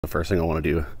The first thing I want to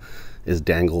do is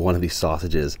dangle one of these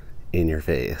sausages in your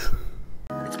face.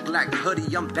 It's Black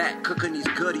Hoodie, I'm back cooking these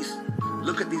goodies.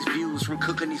 Look at these views from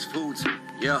cooking these foods,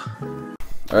 yeah.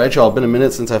 Alright y'all, been a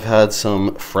minute since I've had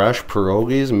some fresh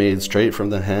pierogies made straight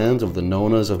from the hands of the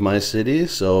nonas of my city.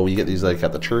 So we get these like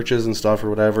at the churches and stuff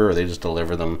or whatever, or they just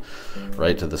deliver them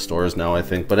right to the stores now, I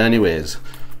think. But anyways,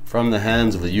 from the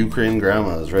hands of the Ukraine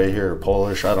grandmas right here,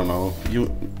 Polish, I don't know,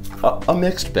 a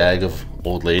mixed bag of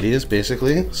old ladies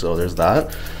basically. So there's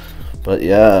that. But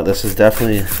yeah, this is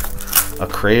definitely a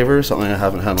craver, something I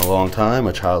haven't had in a long time,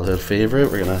 a childhood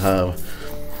favorite. We're gonna have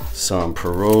some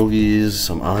pierogies,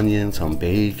 some onions, some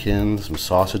bacon, some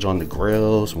sausage on the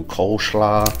grill, some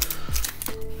coleslaw,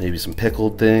 maybe some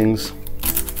pickled things.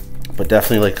 But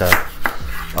definitely like a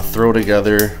throw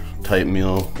together type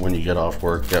meal when you get off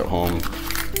work, get home.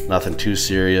 Nothing too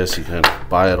serious. You can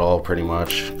buy it all pretty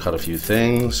much, cut a few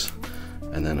things,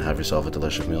 and then have yourself a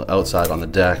delicious meal. Outside on the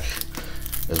deck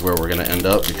is where we're gonna end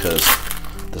up because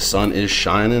the sun is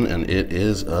shining and it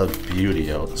is a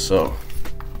beauty out. So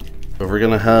if we're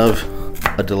gonna have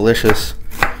a delicious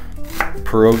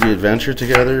pierogi adventure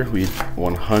together, we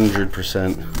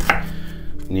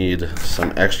 100% need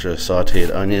some extra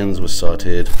sauteed onions with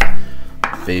sauteed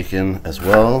bacon as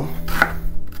well.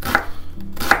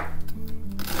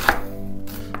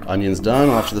 Onions done,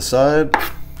 off to the side.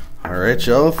 All right,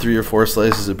 y'all, 3 or 4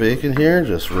 slices of bacon here,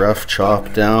 just rough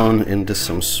chopped down into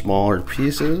some smaller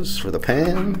pieces for the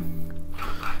pan,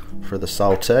 for the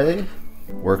saute.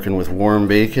 Working with warm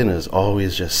bacon is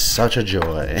always just such a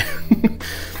joy.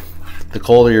 The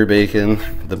colder your bacon,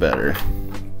 the better.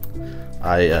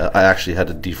 I actually had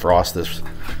to defrost this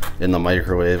in the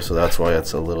microwave, so that's why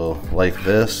it's a little like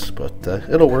this, but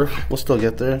it'll work. We'll still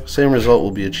get there. Same result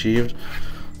will be achieved.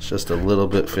 It's just a little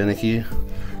bit finicky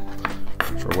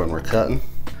for when we're cutting.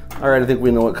 All right, I think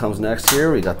we know what comes next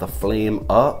here. We got the flame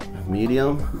up,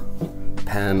 medium,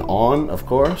 pan on, of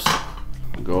course.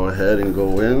 Go ahead and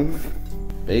go in.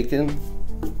 Bacon.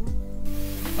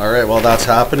 All right, while that's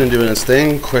happening, doing its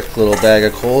thing, quick little bag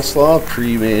of coleslaw,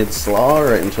 pre-made slaw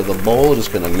right into the bowl.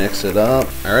 Just gonna mix it up.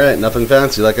 All right, nothing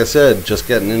fancy. Like I said, just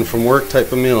getting in from work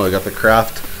type of meal. I got the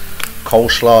Kraft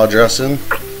coleslaw dressing.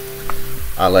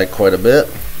 I like quite a bit.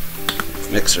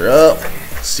 Mix her up,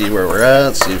 see where we're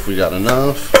at, see if we got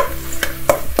enough.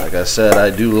 Like I said, I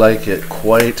do like it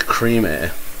quite creamy.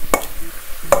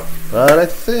 But I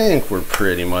think we're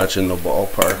pretty much in the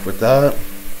ballpark with that.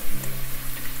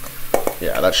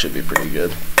 Yeah, that should be pretty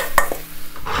good.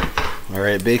 All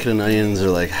right, bacon and onions are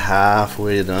like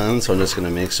halfway done, so I'm just gonna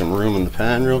make some room in the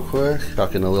pan real quick.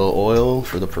 Chuck in a little oil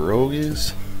for the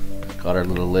pierogies. Got our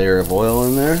little layer of oil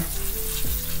in there.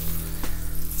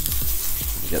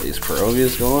 Get these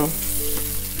pierogies going.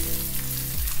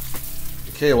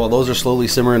 Okay, while those are slowly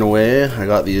simmering away, I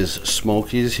got these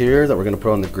smokies here that we're gonna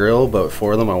put on the grill, but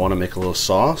for them I wanna make a little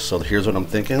sauce. So here's what I'm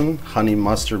thinking, honey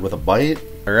mustard with a bite.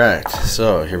 All right,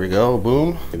 so here we go,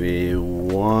 boom. Maybe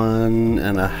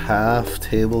 1.5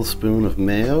 tablespoons of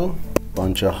mayo,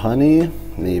 bunch of honey,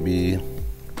 maybe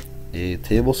a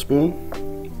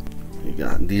tablespoon. You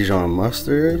got Dijon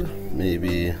mustard,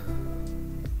 maybe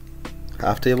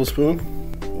half tablespoon.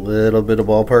 Little bit of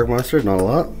ballpark mustard, not a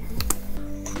lot.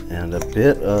 And a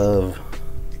bit of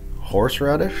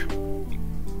horseradish,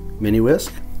 mini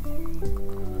whisk.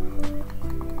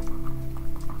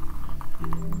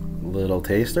 Little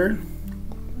taster.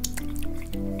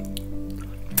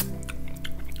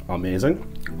 Amazing.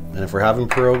 And if we're having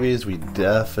pierogies, we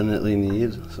definitely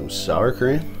need some sour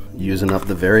cream. Using up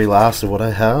the very last of what I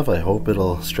have. I hope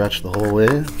it'll stretch the whole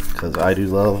way because I do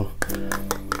love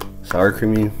sour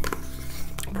creamy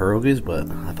pierogies, but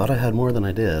I thought I had more than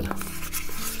I did.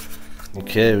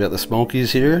 Okay, we got the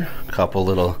smokies here. A couple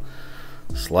little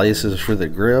slices for the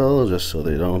grill, just so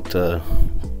they don't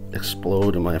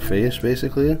explode in my face,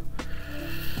 basically.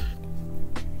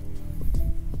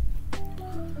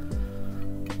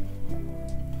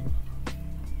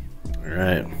 All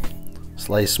right,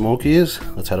 sliced smokies.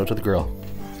 Let's head out to the grill.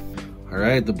 All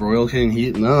right, the broil king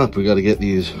heating up. We got to get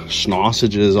these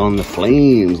sausages on the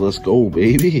flames. Let's go,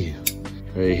 baby.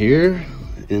 Right here,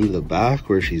 into the back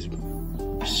where she's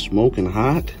smoking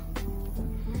hot.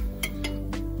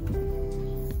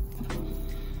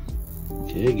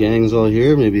 Okay, gang's all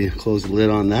here. Maybe close the lid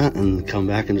on that and come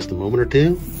back in just a moment or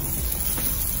two.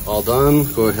 All done.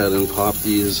 Go ahead and pop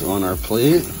these on our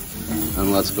plate.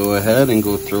 And let's go ahead and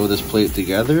go throw this plate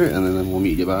together, and then we'll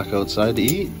meet you back outside to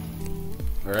eat.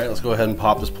 All right, let's go ahead and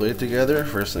pop this plate together.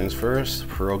 First things first,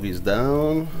 pierogies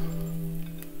down.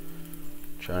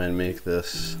 Try and make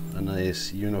this a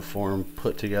nice uniform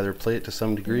put together plate to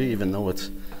some degree, even though it's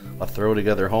a throw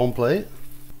together home plate.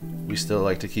 We still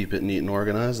like to keep it neat and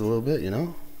organized a little bit, you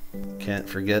know? Can't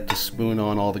forget to spoon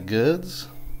on all the goods.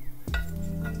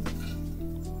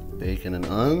 Bacon and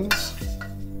uns.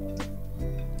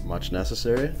 Much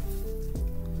necessary.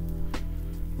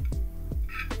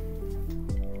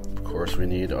 Of course, we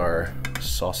need our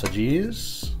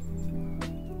sausages.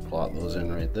 Plot those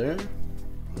in right there.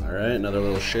 All right, another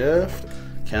little shift.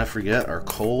 Can't forget our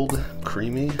cold,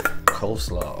 creamy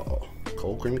coleslaw.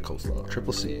 Cold, creamy coleslaw,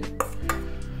 triple C.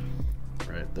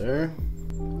 Right there.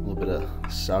 A little bit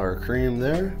of sour cream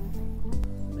there.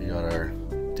 We got our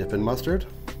dipping mustard.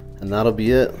 And that'll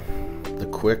be it. The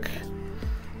quick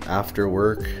after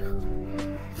work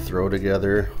throw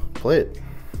together plate.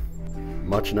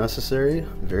 Much necessary,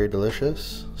 very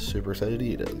delicious, super excited to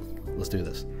eat it. Let's do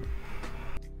this.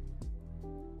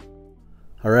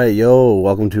 All right, yo,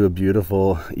 welcome to a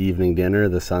beautiful evening dinner.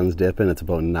 The sun's dipping. It's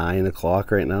about 9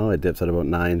 o'clock right now. It dips at about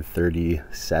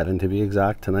 9:37 to be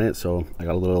exact tonight. So I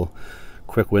got a little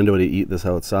quick window to eat this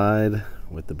outside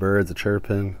with the birds a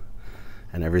chirping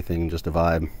and everything, just a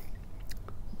vibe.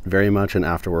 Very much an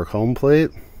after work home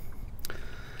plate.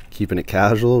 Keeping it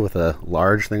casual with a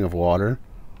large thing of water.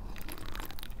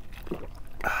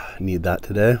 Need that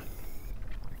today.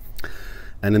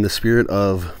 And in the spirit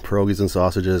of pierogies and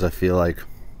sausages, I feel like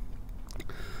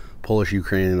Polish,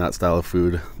 Ukrainian, that style of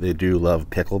food, they do love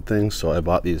pickled things. So I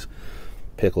bought these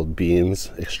pickled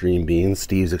beans, extreme beans,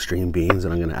 Steve's extreme beans,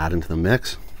 and I'm gonna add into the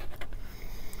mix.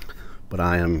 But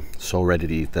I am so ready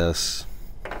to eat this.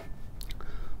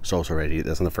 So ready to eat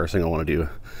this. And the first thing I wanna do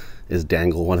is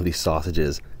dangle one of these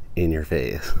sausages in your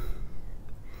face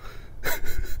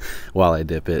while I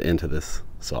dip it into this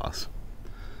sauce.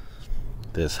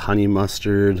 This honey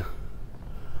mustard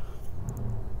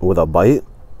with a bite,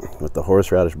 with the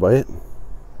horseradish bite.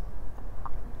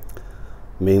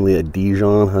 Mainly a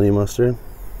Dijon honey mustard.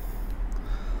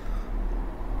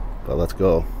 But let's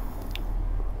go.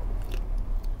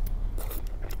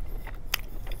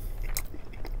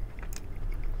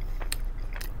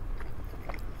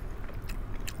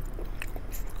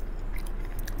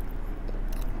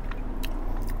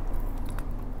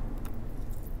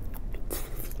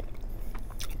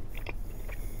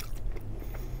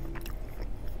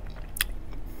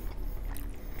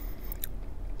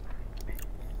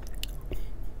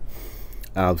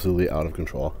 Absolutely out of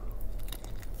control.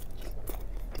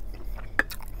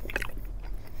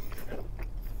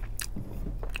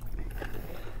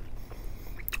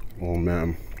 Oh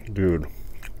man, dude.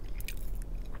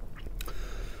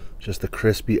 Just the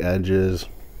crispy edges,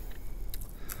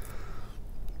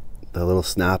 the little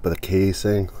snap of the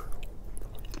casing.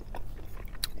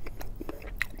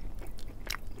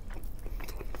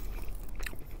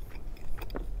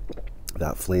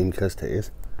 That flame kiss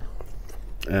taste.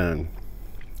 And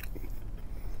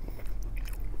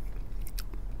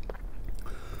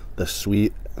the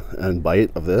sweet and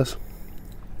bite of this.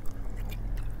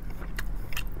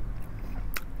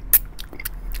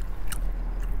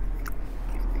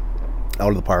 Out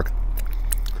of the park.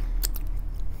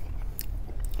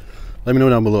 Let me know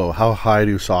down below, how high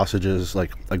do sausages,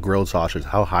 like a grilled sausage,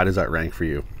 how high does that rank for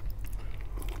you?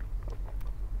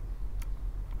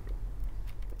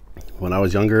 When I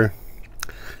was younger,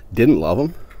 didn't love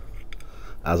them.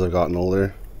 As I've gotten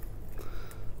older,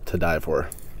 to die for.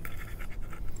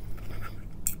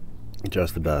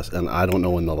 Just the best. And I don't know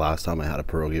when the last time I had a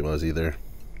pierogi was either.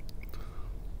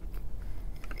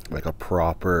 Like a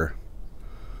proper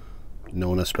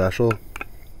Nona special.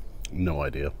 No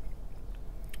idea.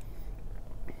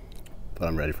 But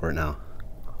I'm ready for it now.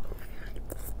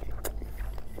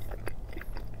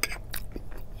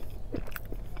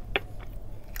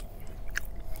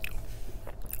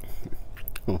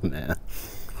 Oh man.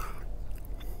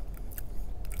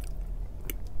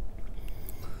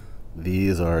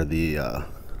 These are the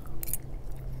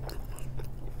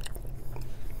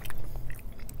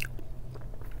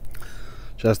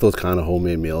just those kind of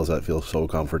homemade meals that feel so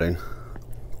comforting.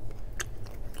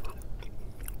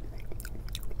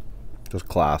 Just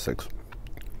classics.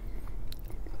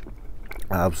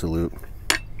 Absolute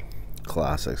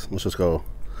classics. Let's just go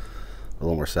a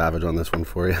little more savage on this one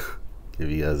for you. Give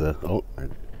you guys a, oh,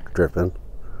 dripping.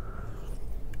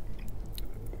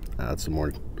 Add some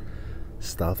more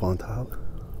stuff on top.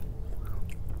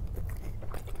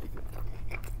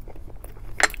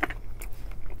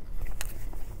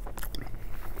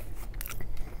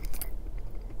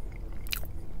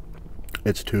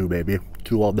 It's two, baby.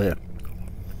 Two all day.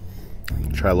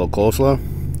 Try a little coleslaw.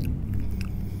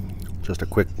 Just a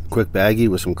quick baggie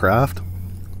with some Kraft.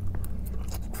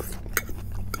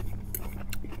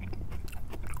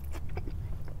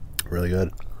 Really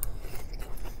good.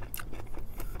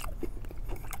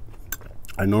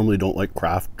 I normally don't like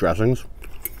craft dressings.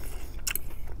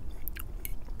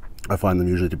 I find them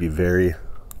usually to be very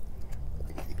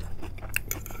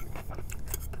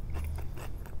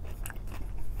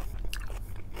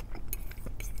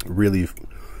really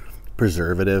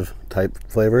preservative type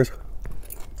flavors.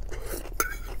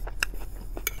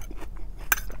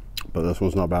 But this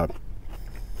one's not bad.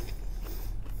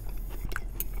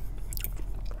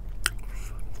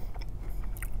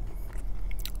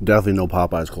 Definitely no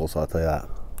Popeyes coleslaw, I'll tell you that.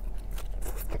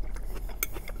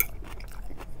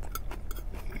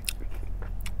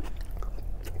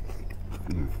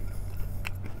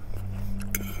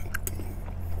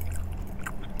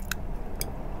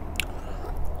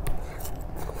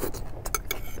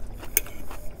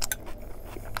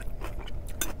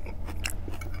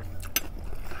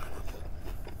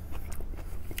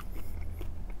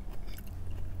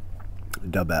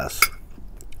 The best.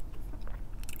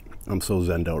 I'm so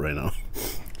zenned out right now.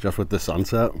 Just with the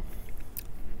sunset.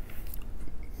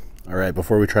 Alright,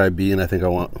 before we try bean, I think I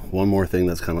want one more thing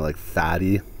that's kind of like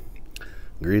fatty,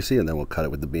 greasy, and then we'll cut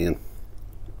it with the bean.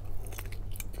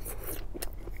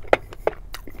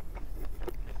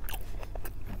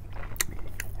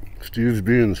 Steve's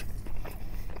beans.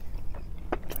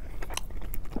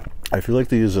 I feel like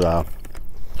these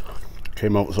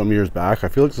came out some years back. I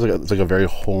feel like it's like a very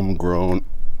homegrown.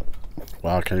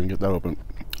 Wow, I can't even get that open.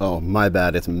 Oh, my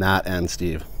bad. It's Matt and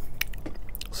Steve.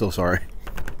 So sorry.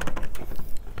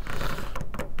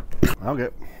 Okay.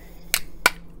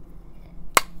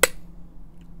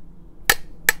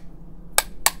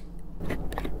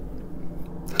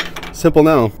 Simple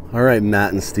now. All right,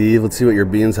 Matt and Steve. Let's see what your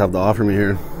beans have to offer me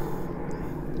here.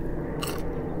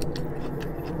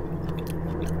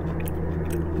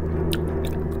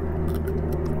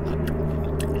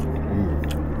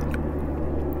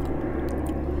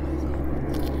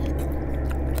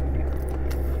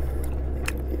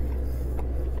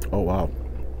 Oh, wow.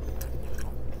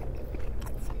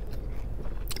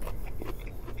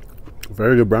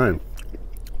 Very good brine.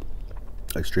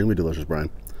 Extremely delicious brine.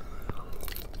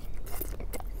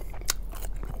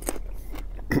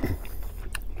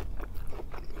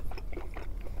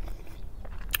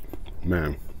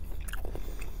 Man.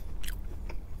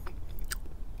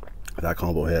 That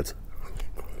combo hits.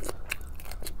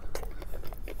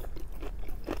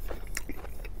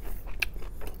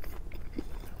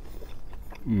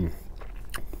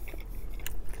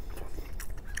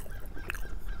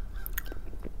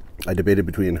 I debated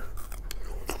between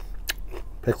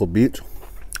pickled beets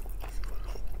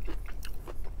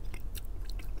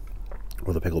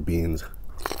or the pickled beans.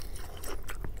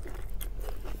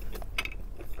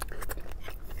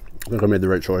 I think I made the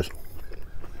right choice.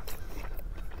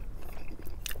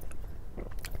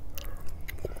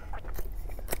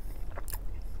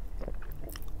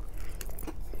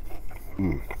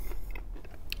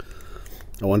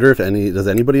 I wonder if does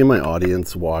anybody in my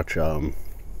audience watch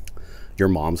Your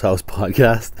Mom's House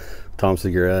podcast? Tom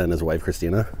Segura and his wife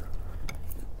Christina.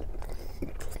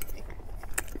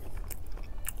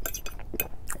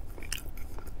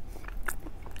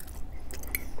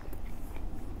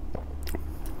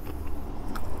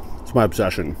 It's my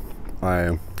obsession.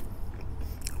 I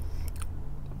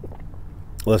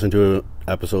listen to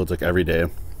episodes like every day,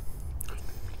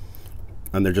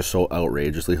 and they're just so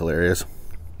outrageously hilarious.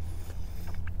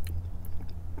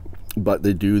 But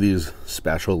they do these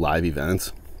special live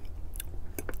events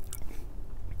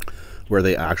where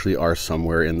they actually are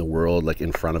somewhere in the world, like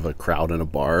in front of a crowd in a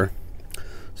bar.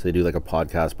 So they do like a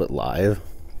podcast but live.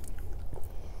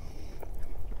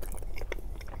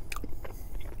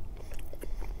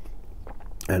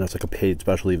 And it's like a paid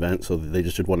special event. So they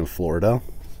just did one in Florida.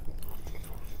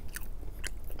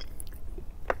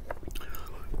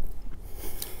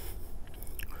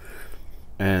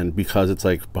 And because it's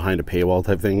like behind a paywall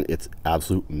type thing, it's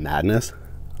absolute madness.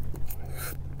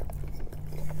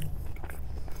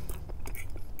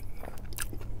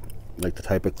 Like the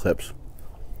type of clips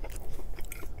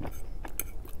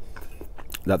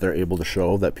that they're able to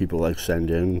show that people like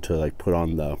send in to like put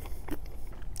on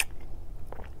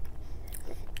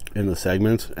in the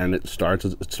segments, and it starts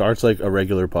like a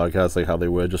regular podcast, like how they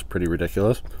would, just pretty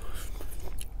ridiculous.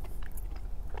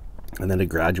 And then it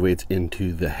graduates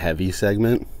into the heavy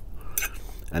segment.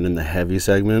 And in the heavy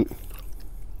segment,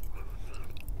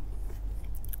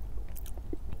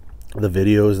 the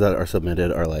videos that are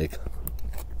submitted are like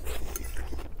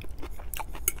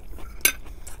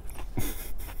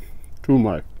too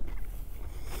much.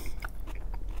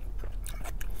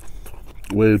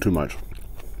 Way too much.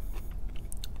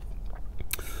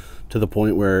 To the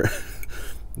point where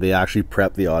they actually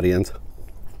prep the audience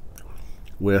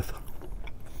with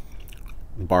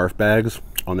barf bags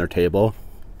on their table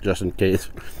just in case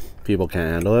people can't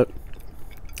handle it.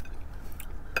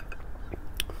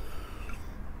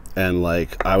 And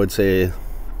like, I would say,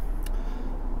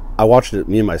 I watched it,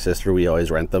 me and my sister, we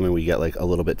always rent them and we get like a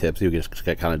little bit tipsy. We just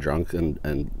get kind of drunk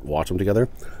and watch them together.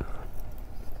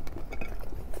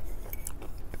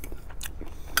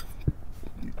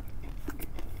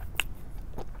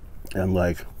 And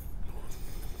like,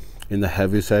 in the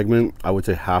heavy segment, I would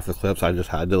say half the clips I just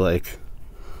had to like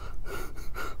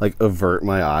avert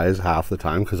my eyes half the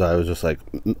time because I was just like,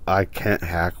 I can't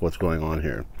hack what's going on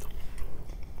here.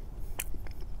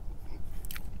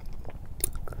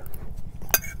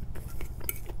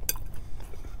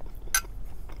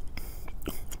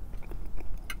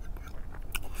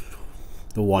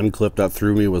 The one clip that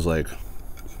threw me was like,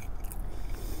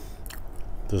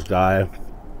 this guy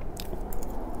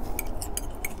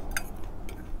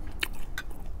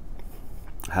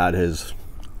had his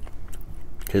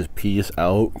piece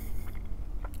out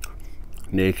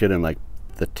naked and like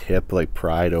the tip like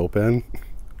pried open.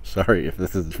 Sorry if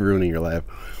this is ruining your life.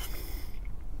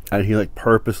 And he like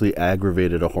purposely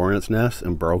aggravated a hornet's nest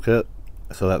and broke it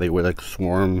so that they would like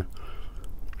swarm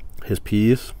his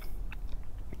piece.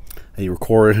 And he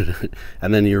recorded,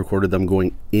 and then he recorded them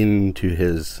going into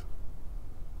his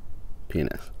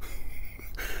penis.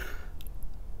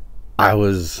 I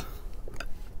was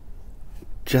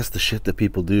just the shit that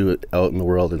people do out in the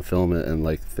world and film it and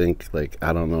like think like,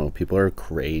 I don't know, people are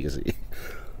crazy.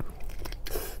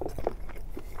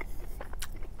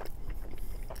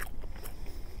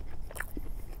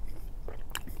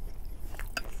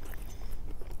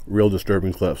 Real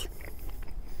disturbing clips.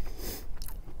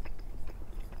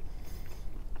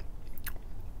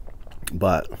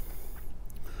 But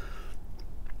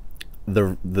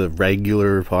the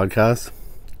regular podcast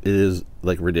is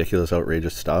like ridiculous,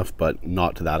 outrageous stuff, but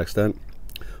not to that extent,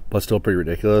 but still pretty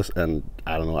ridiculous. And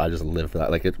I don't know, I just live for that.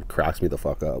 Like, it cracks me the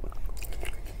fuck up.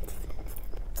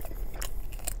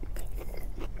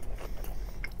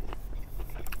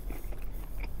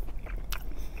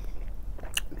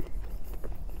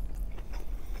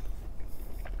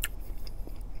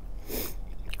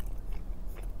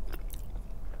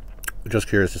 Just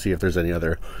curious to see if there's any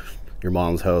other your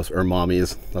mom's house or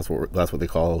mommies. That's what they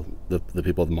call the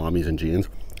people with mommies and jeans.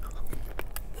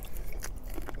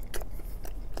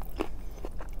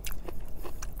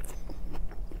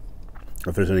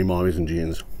 If there's any mommies and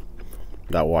jeans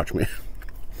that watch me.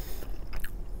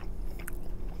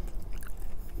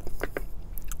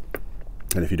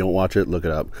 And if you don't watch it, look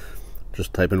it up.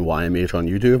 Just type in YMH on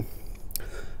YouTube.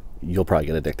 You'll probably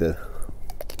get addicted.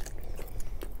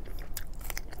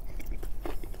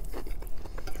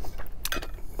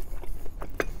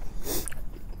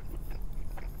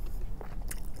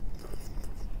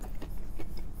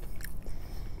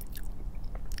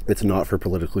 It's not for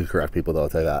politically correct people, though, I'll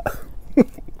tell you that.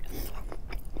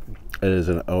 It is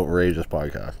an outrageous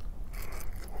podcast.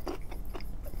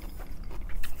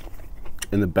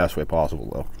 In the best way possible,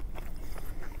 though.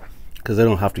 Because they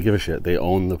don't have to give a shit. They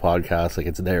own the podcast, like,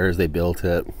 it's theirs, they built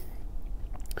it.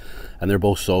 And they're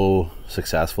both so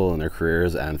successful in their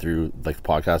careers and through, like, the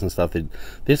podcast and stuff. They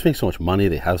just make so much money,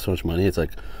 they have so much money. It's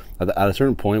like, at a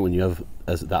certain point when you have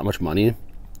that much money,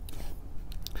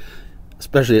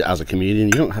 especially as a comedian,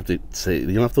 you don't have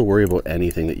to worry about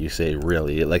anything that you say,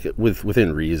 really, like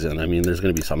within reason. I mean, there's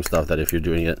going to be some stuff that if you're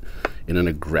doing it in an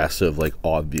aggressive, like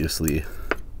obviously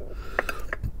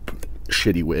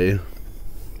shitty way,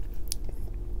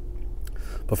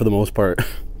 but for the most part,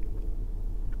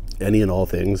 any and all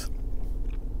things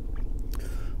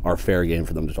are fair game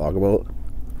for them to talk about.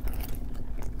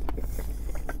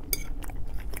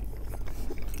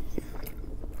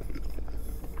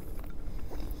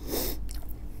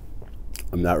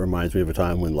 And that reminds me of a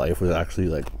time when life was actually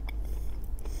like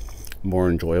more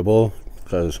enjoyable,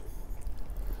 because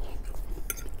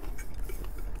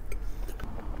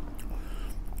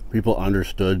people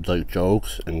understood like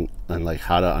jokes and like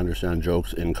how to understand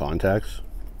jokes in context.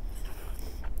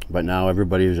 But now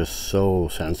everybody is just so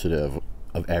sensitive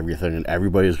of everything, and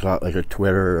everybody's got like a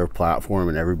Twitter or platform,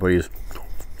 and everybody's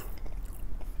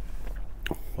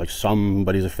like,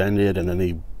 somebody's offended and then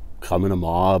they come in a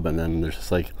mob, and then there's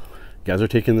just like, guys are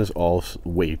taking this all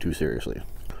way too seriously.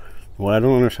 What I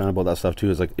don't understand about that stuff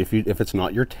too is like, if it's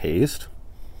not your taste,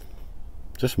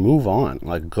 just move on.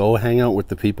 Like, go hang out with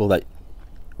the people that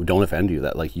don't offend you,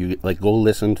 that like you like, go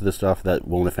listen to the stuff that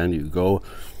won't offend you. Go,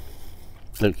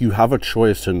 like, you have a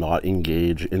choice to not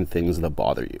engage in things that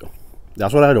bother you.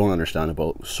 That's what I don't understand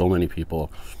about so many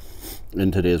people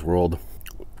in today's world,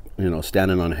 you know,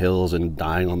 standing on hills and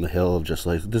dying on the hill of just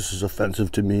like, this is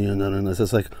offensive to me, and then it's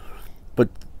just like, but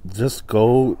just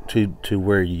go to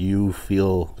where you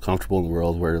feel comfortable in the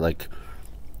world, where like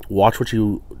watch what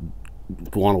you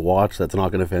want to watch that's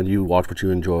not going to offend you, watch what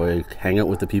you enjoy, hang out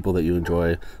with the people that you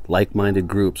enjoy, like-minded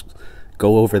groups.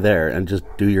 Go over there and just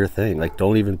do your thing. Like,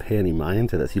 don't even pay any mind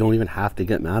to this. You don't even have to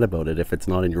get mad about it if it's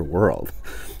not in your world,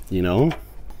 you know?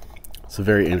 It's a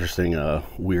very interesting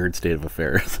weird state of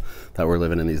affairs that we're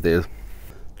living in these days.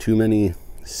 Too many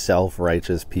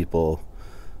self-righteous people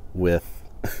with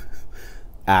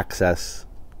access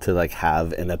to like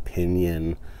have an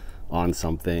opinion on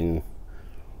something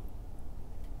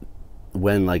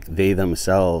when like they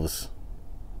themselves,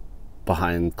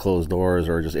 behind closed doors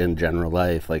or just in general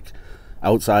life, like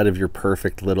outside of your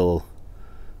perfect little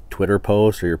Twitter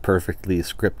post or your perfectly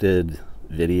scripted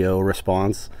video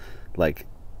response, like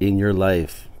in your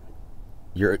life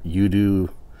you do,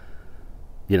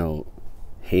 you know,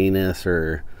 heinous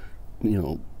or, you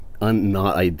know,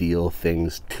 not ideal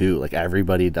things too. Like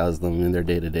everybody does them in their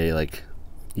day-to-day, like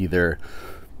either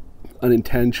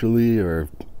unintentionally or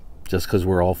just because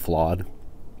we're all flawed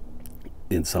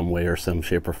in some way or some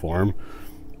shape or form.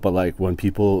 But like when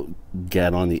people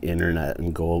get on the internet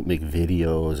and go out, make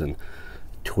videos and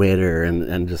Twitter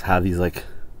and just have these like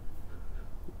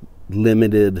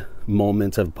limited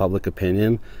moments of public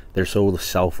opinion, they're so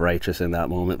self-righteous in that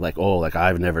moment, like, oh, like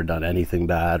I've never done anything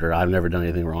bad, or I've never done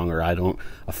anything wrong, or I don't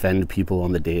offend people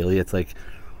on the daily. It's like,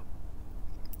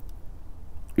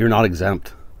 you're not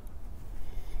exempt.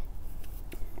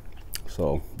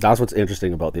 So that's what's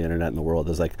interesting about the internet and the world,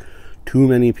 is like too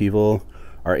many people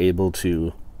are able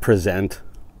to present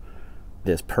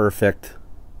this perfect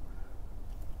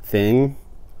thing,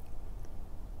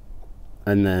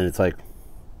 and then it's like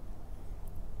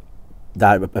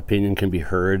that opinion can be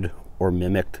heard or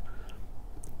mimicked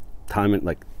time,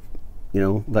 like, you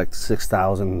know, like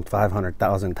 6,000,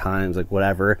 500,000 times, like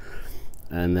whatever.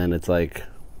 And then it's like,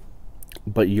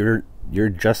 but you're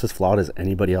just as flawed as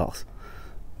anybody else,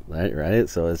 right?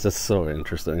 So it's just so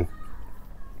interesting.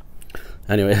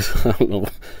 Anyways, I don't know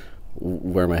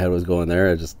where my head was going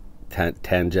there. I just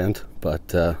tangent,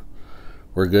 but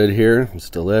we're good here. It's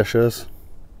delicious.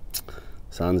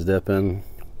 Sun's dipping.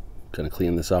 Gonna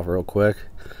clean this off real quick,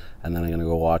 and then I'm gonna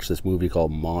go watch this movie called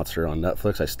Monster on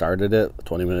Netflix. I started it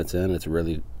 20 minutes in. It's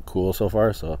really cool so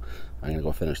far, so I'm gonna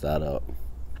go finish that out.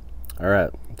 All right,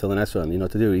 until the next one, you know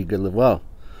what to do. Eat good, live well,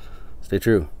 stay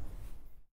true.